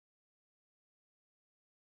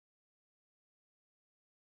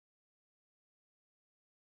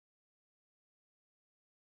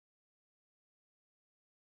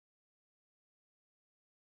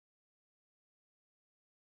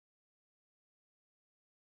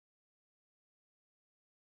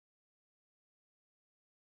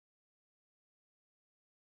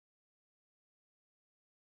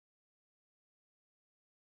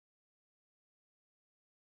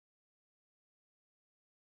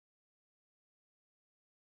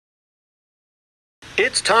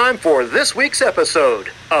It's time for this week's episode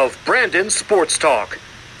of Brandon Sports Talk,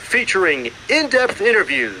 featuring in-depth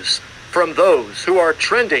interviews from those who are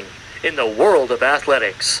trending in the world of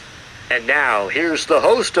athletics. And now, here's the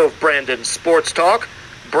host of Brandon Sports Talk,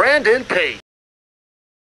 Brandon Pate.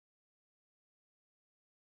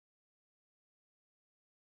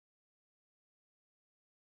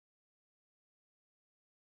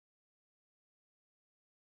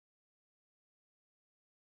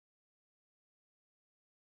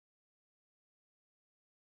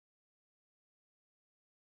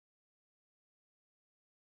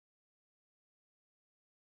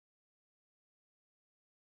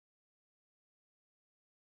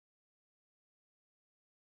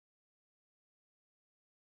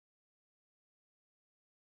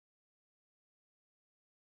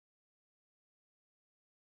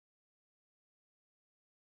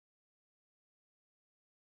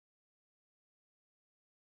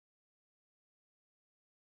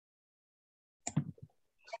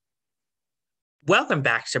 Welcome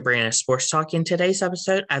back to Brandon Sports Talk. In today's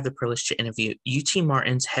episode, I have the privilege to interview UT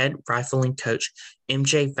Martin's head rifling coach,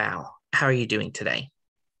 MJ Vowell. How are you doing today?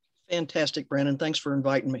 Fantastic, Brandon. Thanks for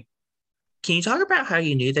inviting me. Can you talk about how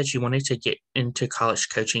you knew that you wanted to get into college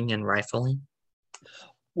coaching and rifling?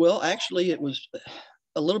 Well, actually, it was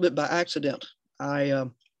a little bit by accident. I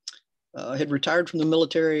had retired from the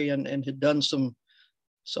military and had done some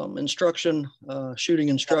instruction, shooting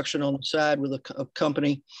instruction on the side with a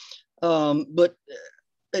company. But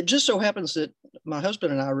it just so happens that my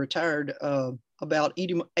husband and I retired about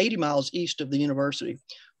 80 miles east of the university,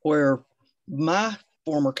 where my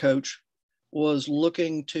former coach was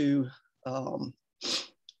looking to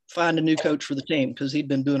find a new coach for the team because he'd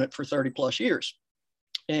been doing it for 30 plus years.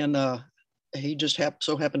 And he just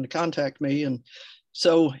so happened to contact me. And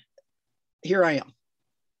so here I am.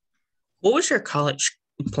 What was your college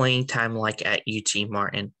playing time like at UT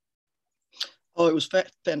Martin? Oh, it was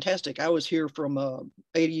fantastic. I was here from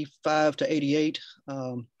 85 to 88.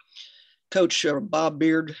 Coach Bob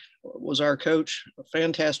Beard was our coach, a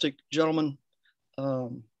fantastic gentleman,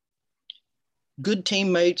 good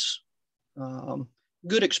teammates,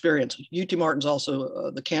 good experience. UT Martin's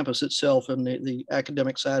also the campus itself, and the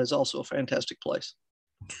academic side is also a fantastic place.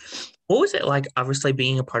 What was it like, obviously,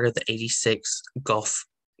 being a part of the 86 golf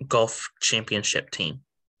championship team?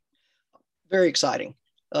 Very exciting.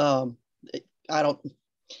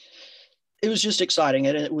 It was just exciting.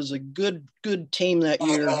 And it was a good team that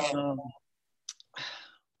year. I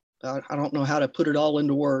don't know how to put it all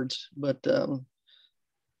into words, but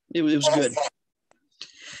it was good.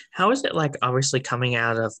 How is it like, obviously, coming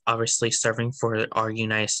out of serving for our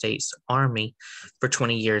United States Army for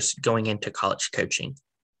 20 years, going into college coaching?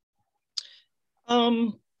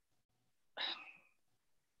 A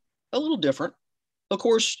little different. Of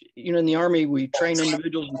course, in the Army, we train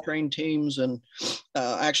individuals and train teams. And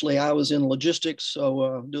actually, I was in logistics,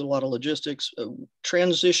 so do a lot of logistics.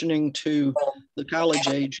 Transitioning to the college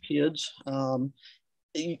age kids,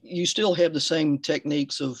 you still have the same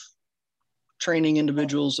techniques of training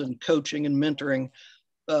individuals and coaching and mentoring,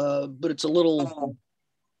 but it's a little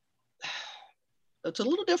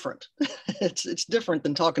different. It's different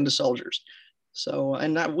than talking to soldiers. So,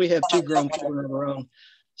 and we have 2 grown children of our own,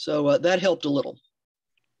 so that helped a little.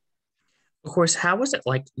 Of course, how was it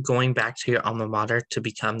like going back to your alma mater to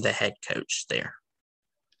become the head coach there?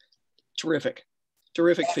 Terrific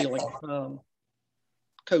feeling.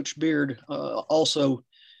 Coach Beard also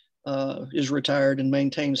is retired and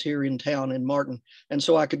maintains here in town in Martin. And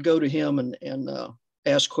so I could go to him and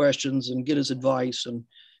ask questions and get his advice.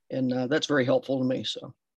 And that's very helpful to me.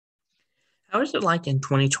 So, how is it like in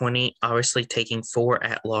 2020, obviously taking 4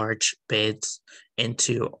 at-large bids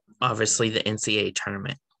into, obviously, the NCAA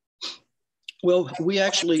tournament? Well, we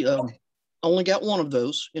actually only got one of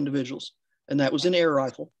those individuals, and that was an air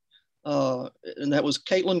rifle. And that was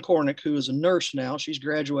Caitlin Cornick, who is a nurse now. She's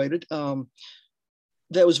graduated.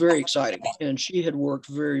 That was very exciting. And she had worked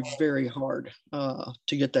very, very hard to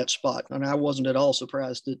get that spot. And I wasn't at all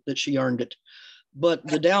surprised that she earned it. But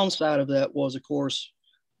the downside of that was, of course,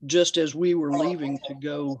 just as we were leaving to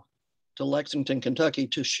go to Lexington, Kentucky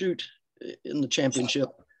to shoot in the championship,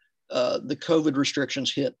 the COVID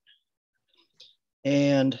restrictions hit.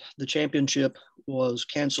 And the championship was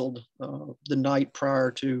canceled the night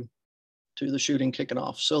prior to the shooting kicking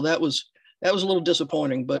off. So that was a little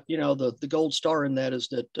disappointing. But the gold star in that is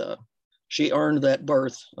that she earned that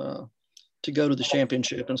berth to go to the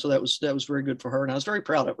championship, and so that was very good for her. And I was very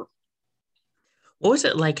proud of her. What was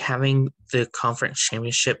it like having the conference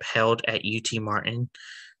championship held at UT Martin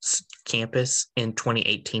campus in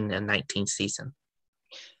 2018 and 19 season?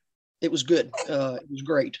 It was good. It was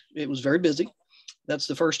great. It was very busy. That's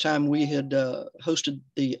the first time we had hosted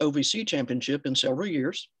the OVC championship in several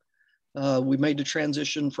years. We made the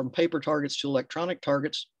transition from paper targets to electronic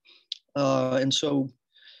targets. And so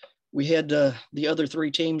we had the other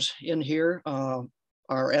three teams in here.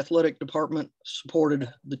 Our athletic department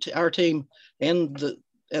supported our team and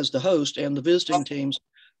as the host, and the visiting teams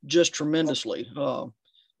just tremendously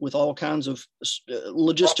with all kinds of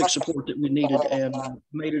logistic support that we needed, and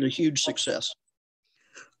made it a huge success.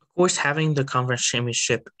 Of course, having the conference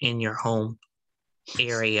championship in your home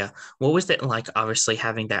area, what was it like, obviously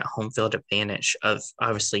having that home field advantage of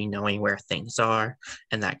obviously knowing where things are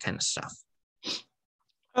and that kind of stuff?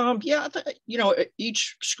 Yeah,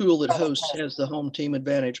 each school that hosts has the home team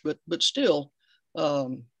advantage, but still,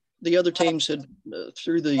 the other teams had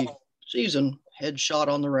through the season had shot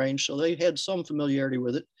on the range, so they had some familiarity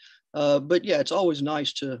with it. But yeah, it's always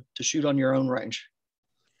nice to shoot on your own range.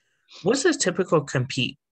 What's a typical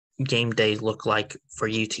compete game day look like for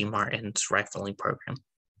UT Martin's rifling program?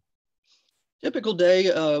 Typical day.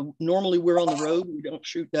 Normally we're on the road. We don't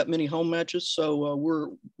shoot that many home matches, so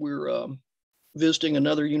we're visiting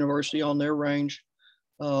another university on their range.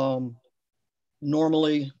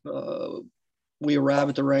 Normally, we arrive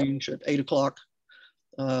at the range at 8 o'clock.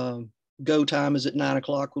 Go time is at 9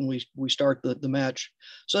 o'clock when we start the match.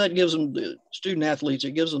 So that gives them, the student athletes,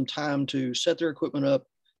 it gives them time to set their equipment up,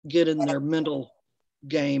 get in their mental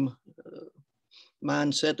game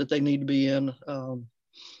mindset that they need to be in. And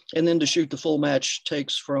then to shoot the full match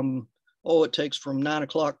takes from 9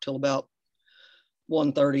 o'clock till about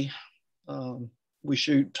 1:30. We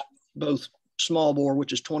shoot both small bore,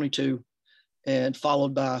 which is 22, and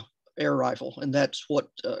followed by air rifle. And that's what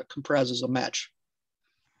comprises a match.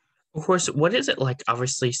 Of course, what is it like,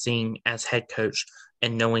 obviously, seeing as head coach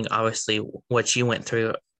and knowing, obviously, what you went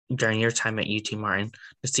through during your time at UT Martin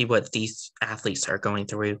to see what these athletes are going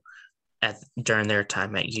through during their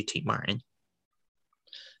time at UT Martin?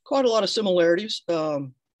 Quite a lot of similarities.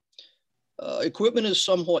 Equipment is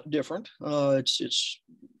somewhat different. It's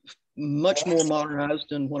much more modernized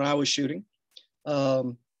than when I was shooting.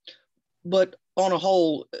 But on a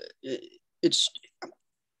whole,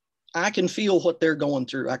 I can feel what they're going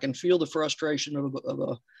through. I can feel the frustration of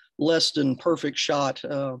a less than perfect shot.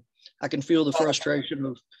 I can feel the frustration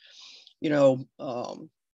of,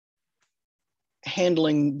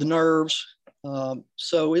 handling the nerves.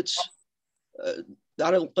 So I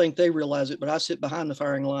don't think they realize it, but I sit behind the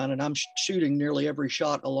firing line and I'm shooting nearly every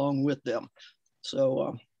shot along with them.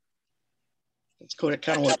 So it's kind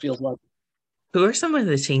of what it feels like. Who are some of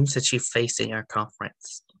the teams that you face in your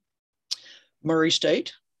conference? Murray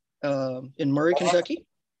State in Murray, Kentucky.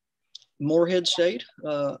 Moorhead State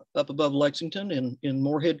up above Lexington in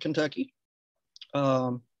Moorhead, Kentucky.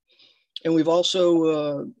 And we've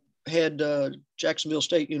also had Jacksonville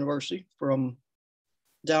State University from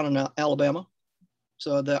down in Alabama.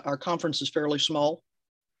 So our conference is fairly small.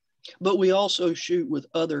 But we also shoot with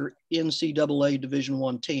other NCAA Division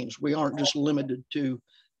I teams. We aren't just limited to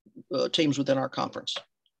teams within our conference.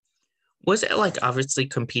 Was it like, obviously,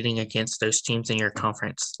 competing against those teams in your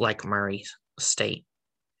conference, like Murray State?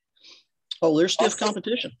 Oh, there's stiff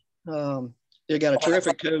competition. They got a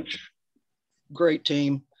terrific coach, great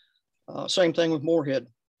team. Same thing with Moorhead.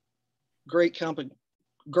 Great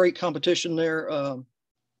competition there.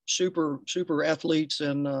 Super athletes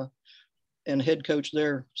and head coach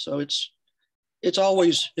there. So it's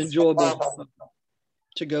always enjoyable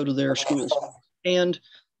to go to their schools. And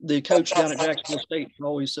the coach down at Jacksonville State,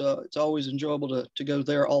 it's always enjoyable to go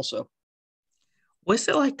there also. What's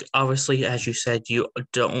it like, obviously, as you said, you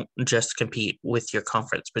don't just compete with your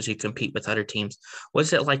conference, but you compete with other teams.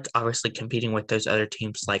 What's it like, obviously, competing with those other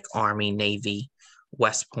teams like Army, Navy,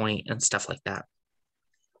 West Point, and stuff like that?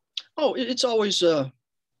 Oh, it's always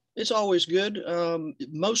good.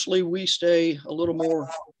 Mostly we stay a little more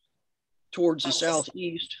towards the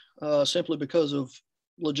southeast simply because of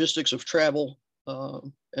logistics of travel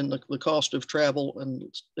and the cost of travel and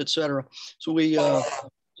et cetera. So we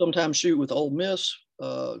sometimes shoot with Ole Miss,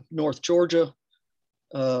 North Georgia,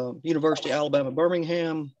 University of Alabama,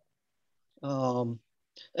 Birmingham, and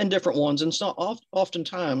different ones. And so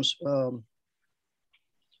oftentimes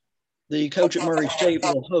the coach at Murray State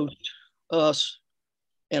will host us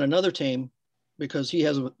and another team because he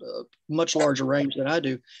has a much larger range than I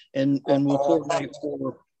do, and we'll coordinate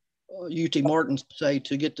for UT Martin, say,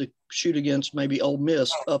 to get to shoot against maybe Ole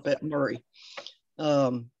Miss up at Murray.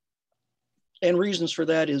 And reasons for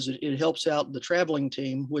that is it helps out the traveling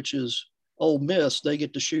team, which is Ole Miss. They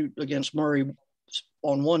get to shoot against Murray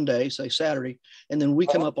on one day, say Saturday, and then we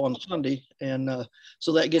come up on Sunday. And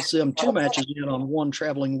so that gets them two matches in on one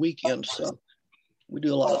traveling weekend. So we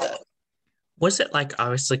do a lot of that. Was it like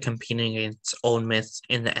obviously competing against Ole Miss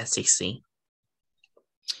in the SEC?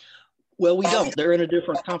 Well, we don't. They're in a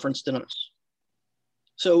different conference than us.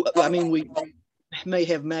 So, I mean, we may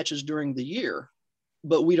have matches during the year,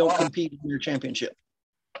 but we don't compete in their championship.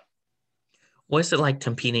 Was it like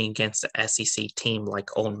competing against an SEC team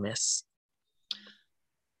like Ole Miss?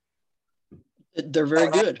 They're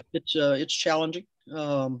very good. It's challenging.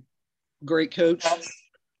 Great coach.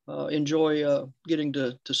 Enjoy getting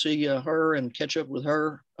to see her and catch up with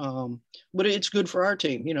her. But it's good for our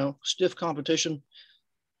team. Stiff competition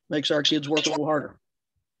makes our kids work a little harder.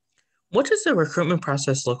 What does the recruitment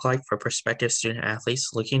process look like for prospective student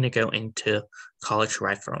athletes looking to go into college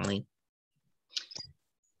rifling?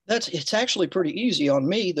 It's actually pretty easy on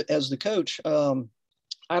me as the coach.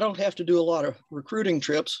 I don't have to do a lot of recruiting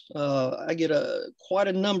trips. I get quite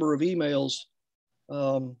a number of emails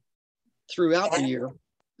throughout the year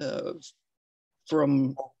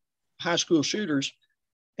from high school shooters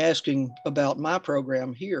asking about my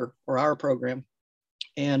program here or our program,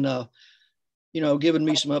 and giving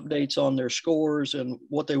me some updates on their scores and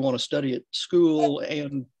what they want to study at school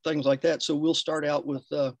and things like that. So we'll start out with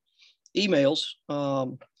emails,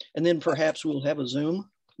 and then perhaps we'll have a Zoom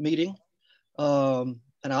meeting.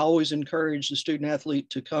 And I always encourage the student athlete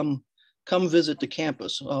to come visit the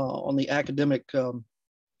campus on the academic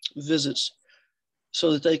visits,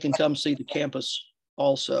 so that they can come see the campus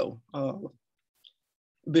also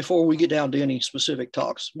before we get down to any specific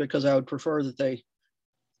talks, because I would prefer that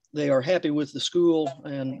they are happy with the school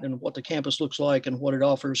and what the campus looks like and what it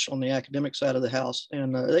offers on the academic side of the house.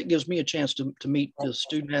 And that gives me a chance to meet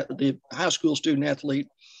the high school student athlete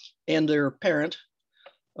and their parent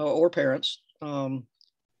or parents. And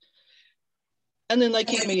then they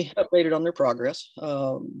keep me updated on their progress,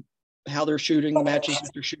 how they're shooting, the matches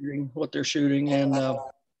that they're shooting, what they're shooting. And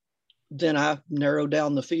then I narrow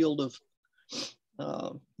down the field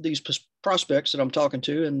of these prospects that I'm talking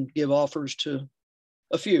to and give offers to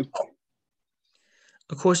a few.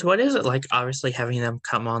 Of course, what is it like obviously having them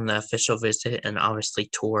come on the official visit and obviously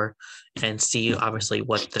tour and see obviously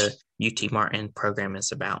what the UT Martin program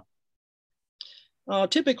is about?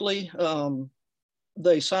 Typically,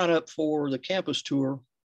 they sign up for the campus tour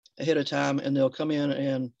ahead of time, and they'll come in,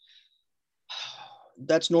 and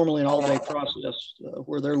that's normally an all-day process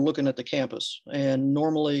where they're looking at the campus. And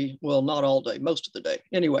normally, well, not all day, most of the day.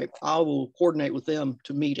 Anyway, I will coordinate with them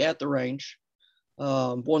to meet at the range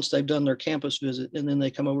once they've done their campus visit, and then they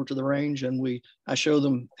come over to the range, and I show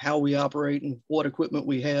them how we operate and what equipment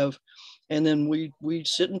we have, and then we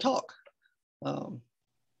sit and talk.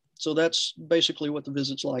 So that's basically what the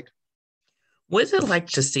visit's like. What is it like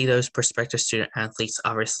to see those prospective student athletes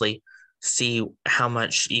obviously see how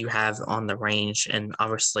much you have on the range and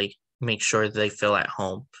obviously make sure they feel at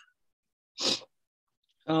home?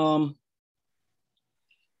 Well,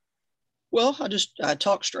 I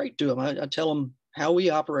talk straight to them. I tell them how we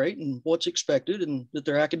operate and what's expected, and that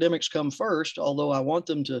their academics come first, although I want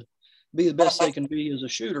them to be the best they can be as a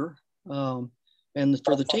shooter, and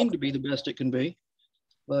for the team to be the best it can be.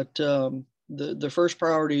 But the first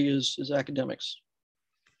priority is academics.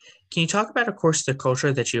 Can you talk about, of course, the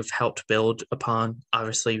culture that you've helped build upon,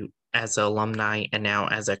 obviously, as an alumni and now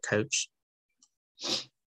as a coach?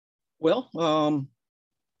 Well,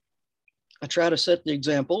 I try to set the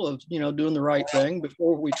example of, doing the right thing.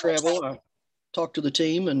 Before we travel, I talk to the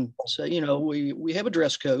team and say, we have a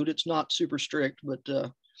dress code. It's not super strict,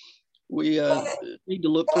 but we need to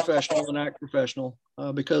look professional and act professional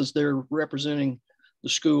because they're representing the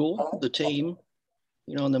school, the team,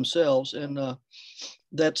 and themselves. And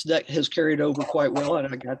that has carried over quite well.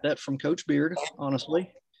 And I got that from Coach Beard,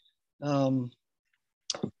 honestly. That's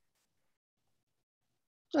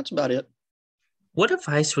about it. What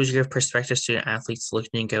advice would you give prospective student athletes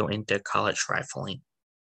looking to go into college rifling?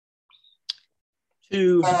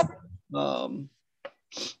 To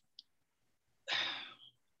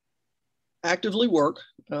actively work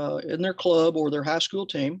in their club or their high school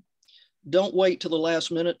team. Don't wait till the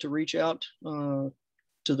last minute to reach out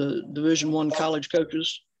to the Division I college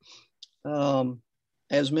coaches,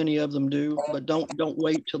 as many of them do. But don't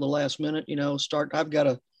wait till the last minute. I've got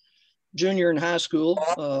a junior in high school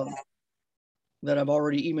that I've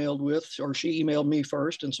already emailed with, or she emailed me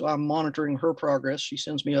first, and so I'm monitoring her progress. She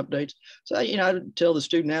sends me updates. So I tell the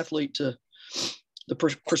student athlete the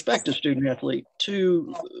prospective student athlete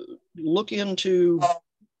to look into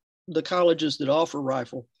the colleges that offer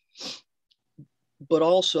rifle, but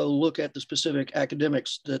also look at the specific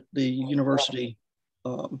academics that the university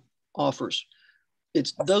offers.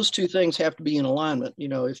 It's those two things have to be in alignment.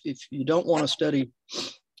 If you don't want to study,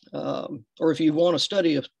 or if you want to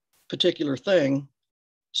study a particular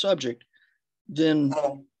subject, then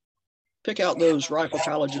pick out those rifle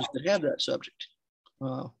colleges that have that subject,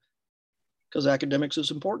 because academics is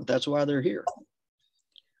important. That's why they're here.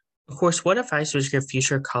 Of course, what advice would give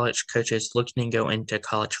future college coaches looking to go into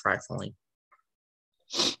college rifling?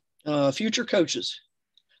 Future coaches,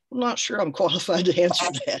 I'm not sure I'm qualified to answer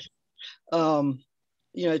that.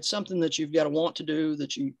 It's something that you've got to want to do,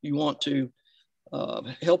 that you want to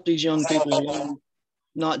help these young people along,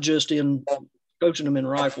 not just in coaching them in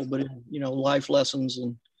rifle, but in, life lessons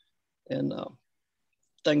and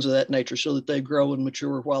things of that nature, so that they grow and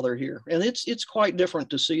mature while they're here. And it's quite different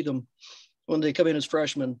to see them when they come in as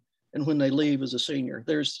freshmen and when they leave as a senior.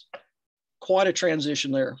 There's quite a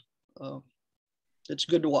transition there. It's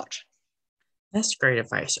good to watch. That's great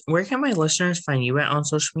advice. Where can my listeners find you at on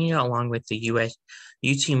social media, along with the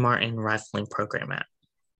UT Martin rifling program at?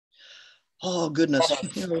 Oh, goodness.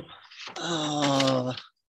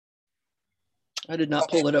 I did not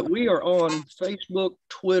pull it up. We are on Facebook,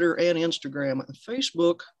 Twitter, and Instagram.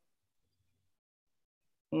 Facebook,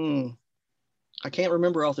 I can't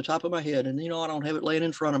remember off the top of my head, and I don't have it laying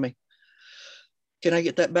in front of me. Can I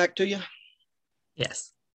get that back to you?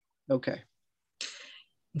 Yes. Okay.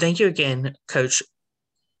 Thank you again, Coach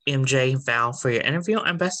MJ Vowell, for your interview,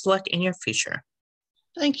 and best of luck in your future.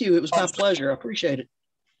 Thank you. It was my pleasure. I appreciate it.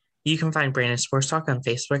 You can find Brandon Sports Talk on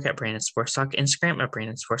Facebook at Brandon Sports Talk, Instagram at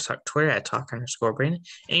Brandon Sports Talk, Twitter at Talk_Brandon,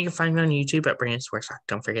 and you can find me on YouTube at Brandon Sports Talk.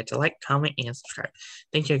 Don't forget to like, comment, and subscribe.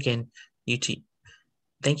 Thank you again,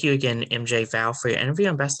 Thank you again, MJ Vowell, for your interview,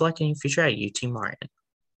 and best of luck in your future at UT Martin.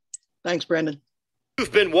 Thanks, Brandon.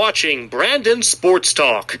 You've been watching Brandon Sports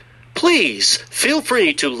Talk. Please feel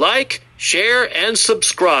free to like, share, and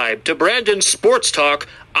subscribe to Brandon Sports Talk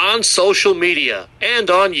on social media and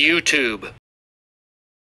on YouTube.